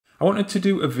I wanted to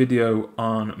do a video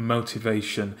on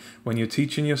motivation when you're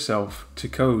teaching yourself to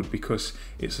code, because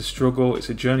it's a struggle, it's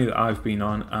a journey that I've been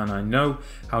on, and I know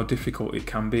how difficult it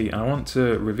can be. And I want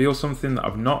to reveal something that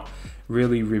I've not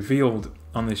really revealed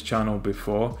on this channel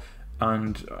before,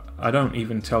 and I don't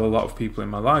even tell a lot of people in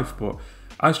my life, but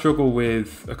I struggle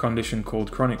with a condition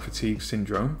called chronic fatigue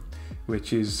syndrome,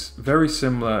 which is very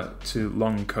similar to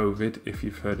long COVID, if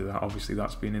you've heard of that. Obviously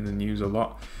that's been in the news a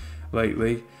lot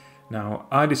lately. Now,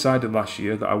 I decided last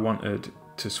year that I wanted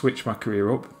to switch my career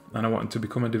up and I wanted to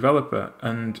become a developer,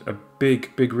 and a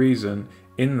big reason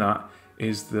in that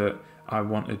is that I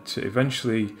wanted to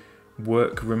eventually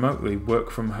work remotely,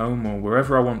 work from home or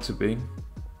wherever I want to be,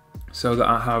 so that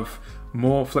I have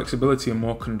more flexibility and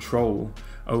more control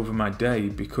over my day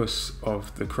because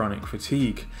of the chronic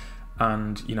fatigue.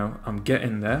 And you know, I'm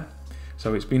getting there,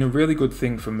 so it's been a really good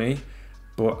thing for me.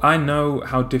 But I know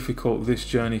how difficult this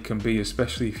journey can be,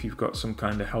 especially if you've got some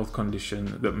kind of health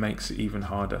condition that makes it even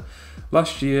harder.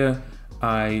 Last year,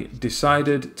 I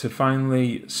decided to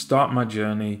finally start my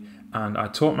journey, and I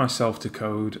taught myself to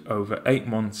code over 8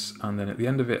 months, and then at the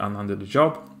end of it, I landed a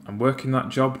job. I'm working that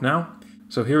job now.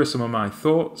 So here are some of my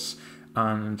thoughts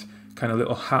and kind of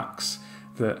little hacks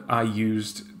that I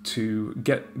used to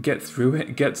get through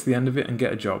it, get to the end of it and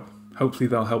get a job. Hopefully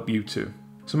they'll help you too.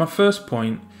 So my first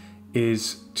point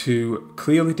is to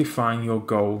clearly define your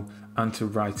goal and to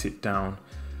write it down.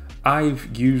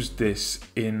 I've used this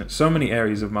in so many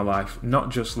areas of my life, not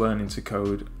just learning to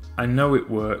code. I know it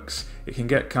works. It can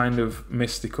get kind of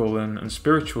mystical and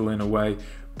spiritual in a way,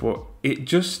 but it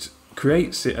just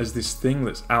creates it as this thing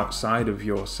that's outside of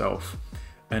yourself,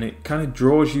 and it kind of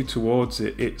draws you towards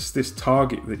it. It's this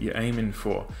target that you're aiming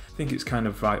for. I think it's kind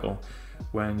of vital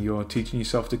when you're teaching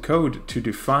yourself to code to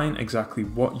define exactly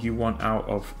what you want out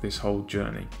of this whole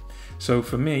journey. So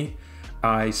for me,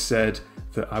 I said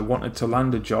that I wanted to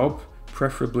land a job,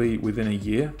 preferably within a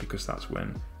year, because that's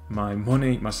when my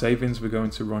money, my savings were going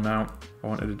to run out. I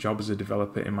wanted a job as a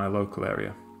developer in my local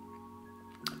area.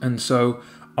 And so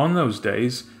on those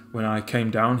days when I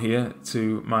came down here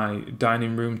to my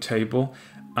dining room table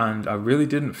and I really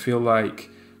didn't feel like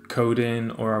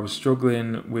coding, or I was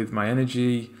struggling with my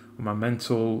energy, or my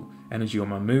mental energy, or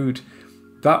my mood,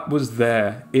 that was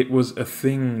there. It was a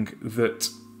thing that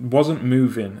wasn't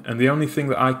moving, and the only thing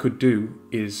that I could do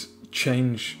is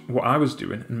change what I was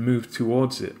doing and move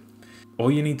towards it. All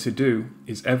you need to do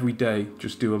is every day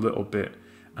just do a little bit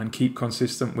and keep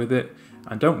consistent with it,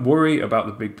 and don't worry about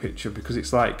the big picture, because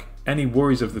it's like any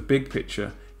worries of the big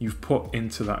picture you've put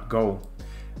into that goal.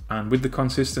 And with the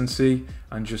consistency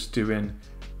and just doing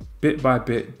bit by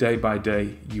bit, day by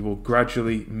day, you will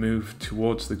gradually move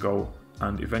towards the goal,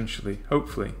 and eventually,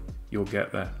 hopefully, you'll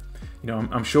get there. You know,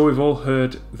 I'm sure we've all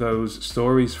heard those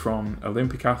stories from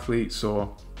Olympic athletes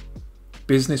or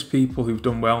business people who've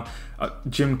done well.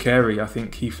 Jim Carrey, I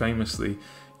think he famously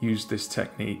used this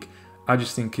technique. I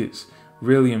just think it's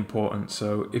really important.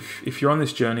 So if you're on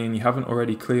this journey and you haven't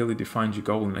already clearly defined your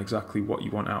goal and exactly what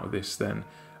you want out of this, then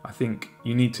I think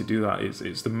you need to do that.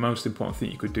 It's the most important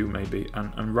thing you could do, maybe,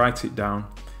 and write it down.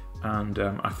 And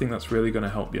I think that's really going to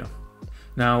help you.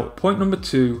 Now, point number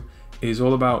 2 is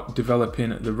all about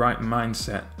developing the right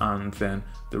mindset and then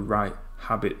the right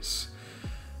habits.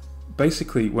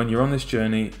 Basically, when you're on this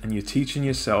journey and you're teaching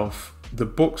yourself, the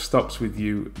buck stops with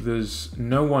you. There's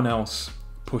no one else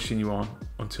pushing you on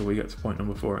until we get to point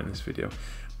number 4 in this video.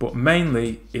 But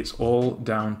mainly, it's all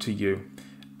down to you.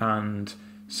 And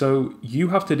so you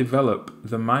have to develop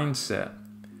the mindset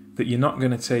that you're not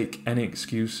going to take any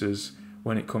excuses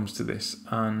when it comes to this.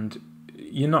 And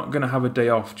you're not going to have a day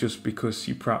off just because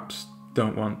you perhaps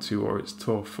don't want to, or it's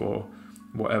tough or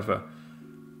whatever.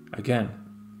 Again,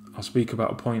 I'll speak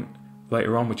about a point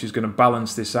later on which is going to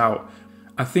balance this out.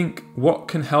 I think what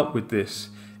can help with this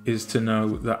is to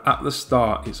know that at the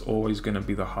start it's always going to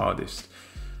be the hardest.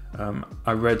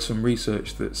 I read some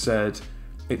research that said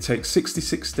it takes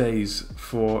 66 days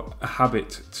for a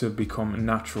habit to become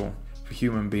natural for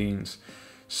human beings.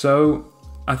 So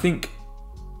I think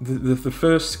the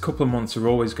first couple of months are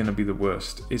always going to be the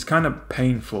worst. It's kind of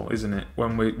painful, isn't it,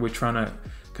 when we're trying to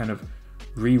kind of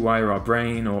rewire our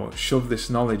brain or shove this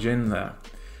knowledge in there.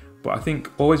 But I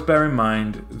think always bear in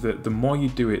mind that the more you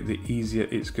do it, the easier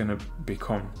it's going to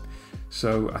become.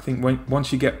 So I think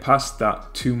once you get past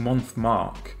that 2-month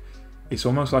mark, it's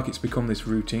almost like it's become this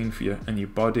routine for you, and your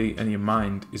body and your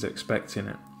mind is expecting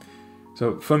it.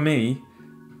 So for me,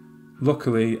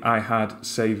 luckily I had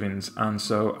savings, and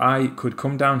so I could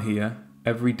come down here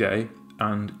every day,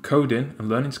 and coding and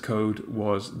learning to code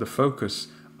was the focus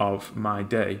of my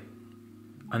day.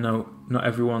 I know not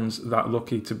everyone's that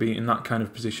lucky to be in that kind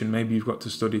of position. Maybe you've got to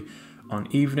study on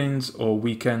evenings or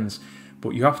weekends,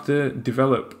 but you have to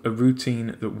develop a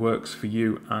routine that works for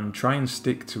you and try and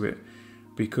stick to it,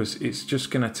 because it's just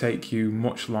going to take you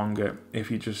much longer if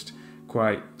you're just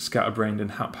quite scatterbrained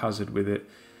and haphazard with it.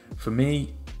 For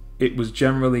me, it was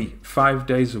generally 5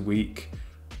 days a week,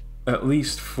 at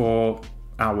least 4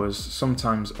 hours,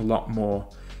 sometimes a lot more.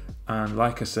 And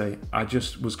like I say, I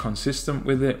just was consistent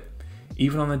with it.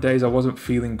 Even on the days I wasn't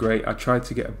feeling great, I tried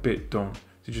to get a bit done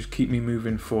to just keep me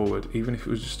moving forward, even if it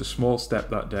was just a small step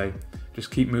that day.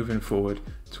 Just keep moving forward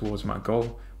towards my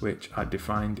goal, which I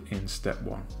defined in step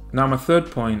 1. Now, my third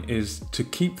point is to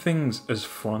keep things as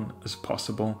fun as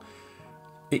possible.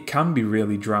 It can be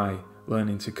really dry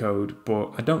learning to code,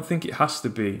 but I don't think it has to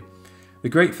be. The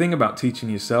great thing about teaching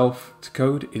yourself to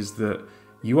code is that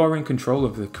you are in control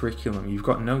of the curriculum. You've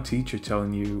got no teacher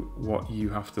telling you what you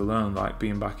have to learn, like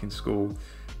being back in school.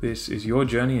 This is your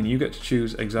journey and you get to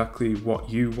choose exactly what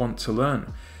you want to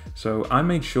learn. So I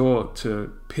made sure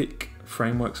to pick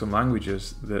frameworks and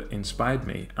languages that inspired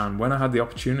me. And when I had the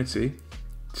opportunity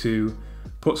to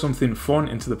put something fun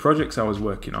into the projects I was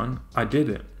working on, I did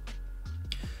it.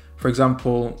 For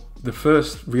example, the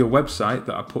first real website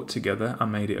that I put together, I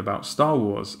made it about Star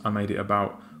Wars. I made it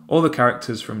about all the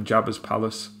characters from Jabba's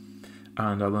palace,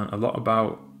 and I learned a lot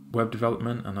about web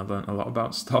development and I learned a lot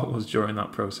about Star Wars during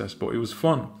that process, but it was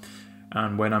fun.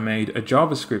 And when I made a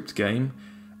JavaScript game,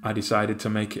 I decided to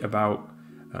make it about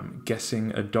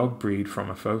guessing a dog breed from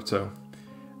a photo.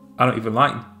 I don't even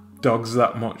like dogs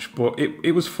that much, but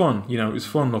it was fun. You know, it was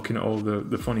fun looking at all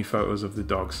the funny photos of the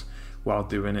dogs while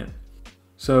doing it.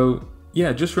 So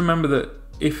yeah, just remember that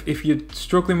if you're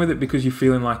struggling with it because you're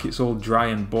feeling like it's all dry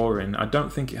and boring, I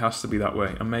don't think it has to be that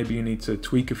way. And maybe you need to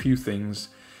tweak a few things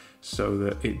so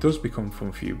that it does become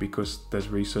fun for you, because there's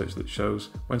research that shows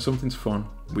when something's fun,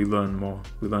 we learn more,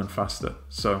 we learn faster.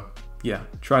 So yeah,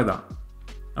 try that.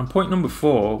 And point number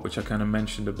 4, which I kind of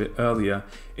mentioned a bit earlier,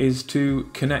 is to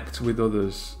connect with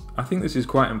others. I think this is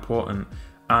quite important,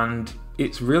 and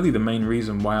it's really the main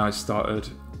reason why I started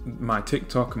my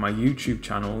TikTok and my YouTube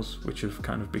channels, which have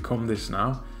kind of become this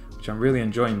now, which I'm really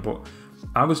enjoying. But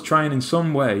I was trying in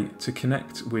some way to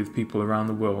connect with people around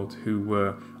the world who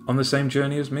were on the same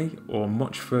journey as me or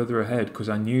much further ahead, because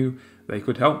I knew they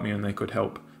could help me and they could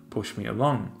help push me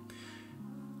along.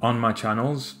 On my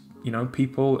channels, you know,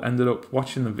 people ended up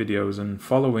watching the videos and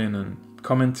following and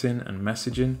commenting and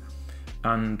messaging,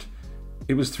 and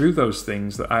it was through those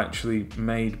things that I actually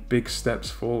made big steps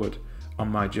forward on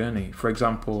my journey. For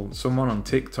example, someone on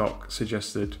TikTok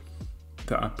suggested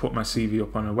that I put my CV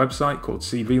up on a website called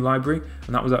CV Library,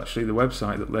 and that was actually the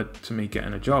website that led to me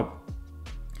getting a job.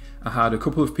 I had a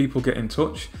couple of people get in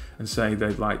touch and say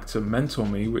they'd like to mentor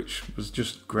me, which was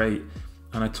just great.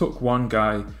 And I took one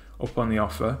guy up on the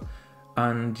offer,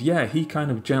 and yeah, he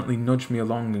kind of gently nudged me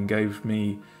along and gave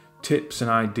me tips and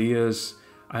ideas.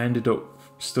 I ended up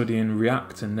studying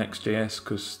React and Next.js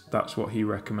because that's what he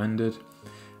recommended.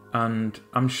 And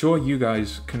I'm sure you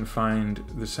guys can find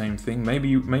the same thing. Maybe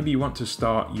you want to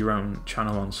start your own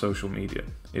channel on social media.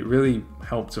 It really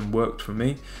helped and worked for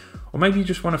me. Or maybe you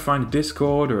just want to find a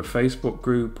Discord or a Facebook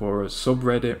group or a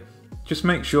subreddit. Just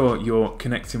make sure you're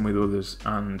connecting with others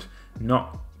and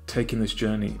not taking this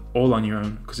journey all on your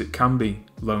own, because it can be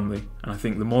lonely. And I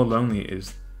think the more lonely it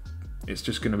is, it's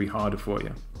just going to be harder for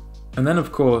you. And then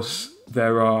of course,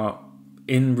 there are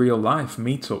in real life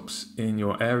meetups in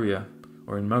your area,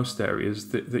 or in most areas,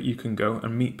 that you can go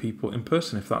and meet people in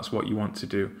person if that's what you want to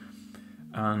do.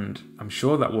 And I'm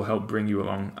sure that will help bring you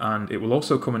along, and it will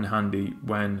also come in handy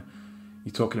when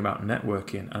you're talking about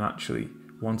networking and actually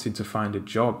wanting to find a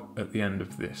job at the end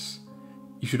of this.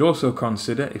 You should also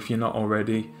consider, if you're not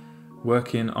already,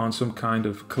 working on some kind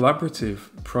of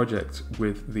collaborative project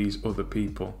with these other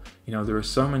people. You know, there are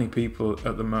so many people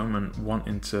at the moment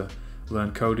wanting to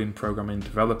learn coding, programming,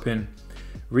 developing.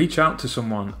 Reach out to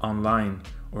someone online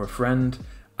or a friend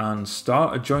and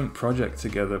start a joint project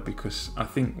together, because I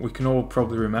think we can all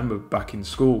probably remember back in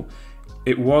school,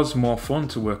 it was more fun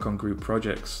to work on group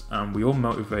projects, and we all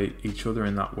motivate each other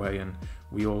in that way, and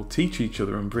we all teach each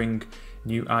other and bring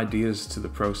new ideas to the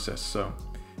process. So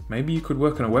maybe you could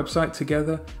work on a website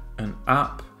together, an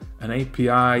app, an API.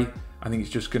 I think it's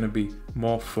just going to be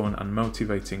more fun and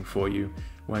motivating for you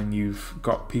when you've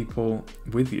got people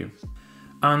with you.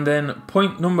 And then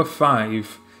point number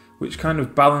 5, which kind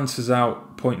of balances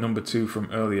out point number 2 from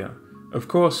earlier. Of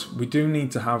course, we do need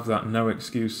to have that no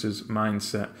excuses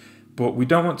mindset, but we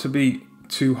don't want to be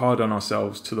too hard on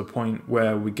ourselves to the point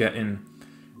where we're getting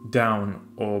down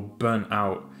or burnt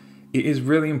out. It is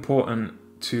really important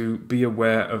to be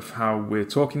aware of how we're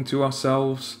talking to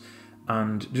ourselves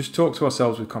and just talk to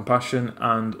ourselves with compassion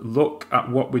and look at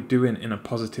what we're doing in a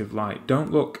positive light.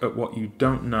 Don't look at what you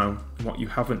don't know, what you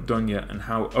haven't done yet, and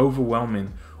how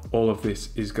overwhelming all of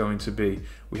this is going to be.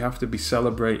 We have to be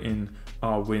celebrating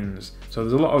our wins. So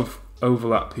there's a lot of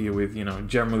overlap here with,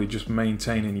 generally just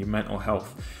maintaining your mental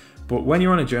health. But when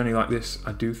you're on a journey like this,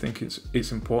 I do think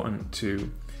it's important to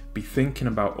be thinking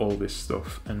about all this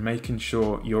stuff and making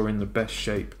sure you're in the best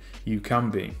shape you can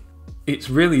be. It's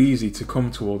really easy to come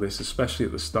to all this, especially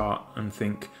at the start, and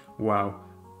think, wow,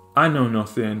 I know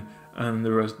nothing, and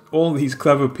there are all these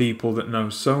clever people that know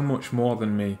so much more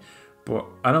than me. But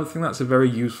I don't think that's a very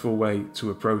useful way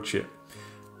to approach it.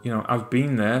 I've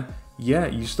been there. Yeah,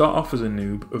 you start off as a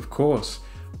noob, of course,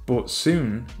 but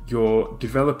soon you're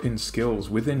developing skills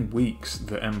within weeks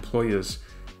that employers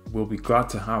will be glad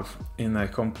to have in their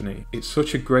company. It's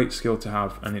such a great skill to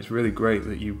have, and it's really great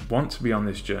that you want to be on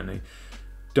this journey.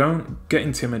 Don't get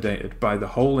intimidated by the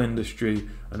whole industry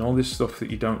and all this stuff that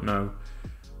you don't know,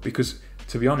 because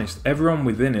to be honest, everyone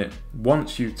within it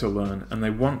wants you to learn, and they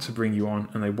want to bring you on,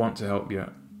 and they want to help you.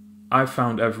 I've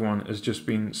found everyone has just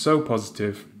been so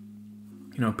positive.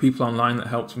 People online that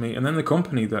helped me, and then the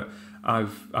company that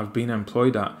I've been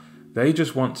employed at, they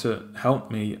just want to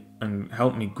help me and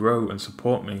help me grow and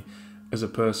support me as a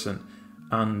person.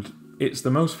 And it's the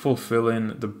most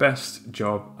fulfilling, the best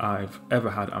job I've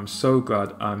ever had. I'm so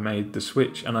glad I made the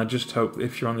switch, and I just hope that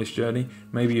if you're on this journey,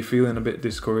 maybe you're feeling a bit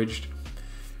discouraged,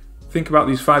 think about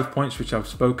these 5 points which I've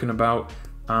spoken about,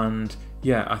 and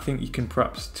yeah, I think you can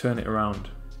perhaps turn it around.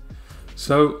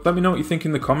 So let me know what you think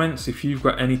in the comments. If you've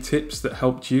got any tips that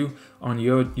helped you on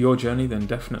your journey, then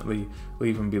definitely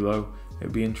leave them below.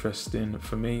 It'd be interesting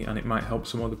for me, and it might help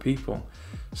some other people.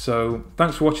 So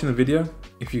thanks for watching the video.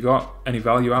 If you got any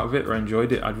value out of it or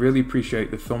enjoyed it, I'd really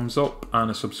appreciate the thumbs up and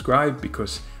a subscribe,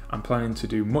 because I'm planning to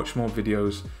do much more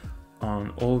videos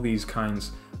on all these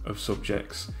kinds of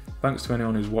subjects. Thanks to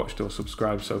anyone who's watched or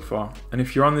subscribed so far. And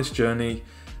if you're on this journey,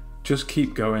 just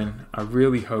keep going. I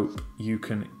really hope you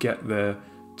can get there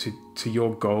to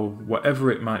your goal,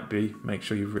 whatever it might be. Make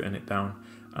sure you've written it down.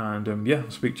 And yeah, I'll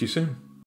speak to you soon.